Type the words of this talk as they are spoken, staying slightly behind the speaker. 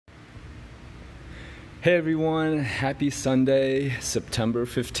Hey everyone, happy Sunday, September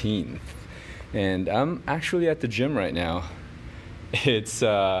 15th. And I'm actually at the gym right now. It's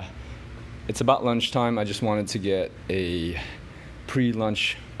about lunchtime. I just wanted to get a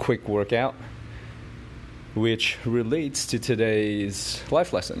pre-lunch quick workout, which relates to today's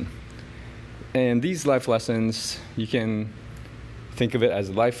life lesson. And these life lessons, you can think of it as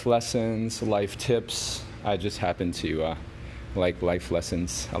life lessons, life tips. I just happen to like life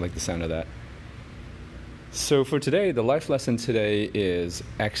lessons. I like the sound of that. So for today, the life lesson today is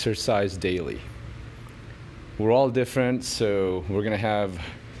exercise daily. We're all different, so we're going to have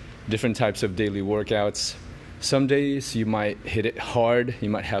different types of daily workouts. Some days you might hit it hard, you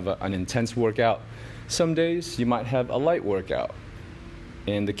might have an intense workout. Some days you might have a light workout.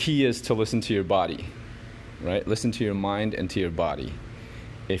 And the key is to listen to your body, right? Listen to your mind and to your body.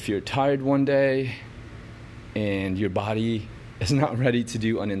 If you're tired one day and your body is not ready to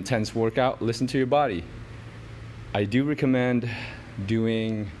do an intense workout, listen to your body. I do recommend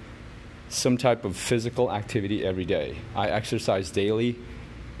doing some type of physical activity every day. I exercise daily,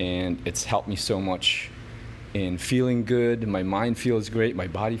 and it's helped me so much in feeling good. My mind feels great. My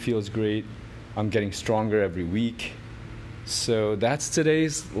body feels great. I'm getting stronger every week. So that's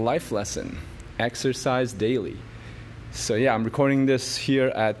today's life lesson, exercise daily. So yeah, I'm recording this here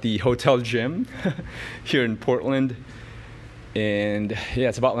at the hotel gym here in Portland. And yeah,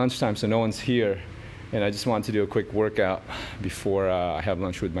 it's about lunchtime, so no one's here. And I just wanted to do a quick workout before I have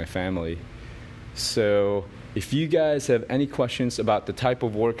lunch with my family. So if you guys have any questions about the type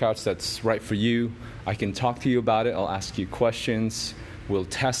of workouts that's right for you, I can talk to you about it. I'll ask you questions. We'll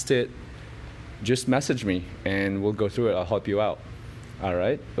test it. Just message me and we'll go through it. I'll help you out. All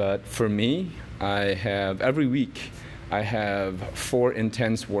right. But for me, every week, I have 4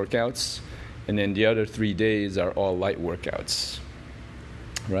 intense workouts. And then the other 3 days are all light workouts.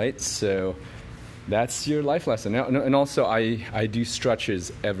 Right? So that's your life lesson. And also, I do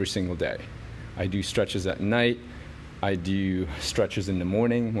stretches every single day. I do stretches at night. I do stretches in the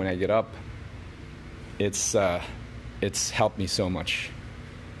morning when I get up. It's helped me so much.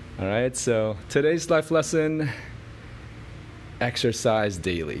 All right, so today's life lesson, exercise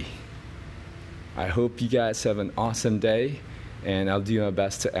daily. I hope you guys have an awesome day, and I'll do my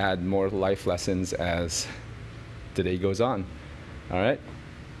best to add more life lessons as the day goes on. All right,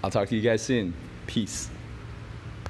 I'll talk to you guys soon. Peace.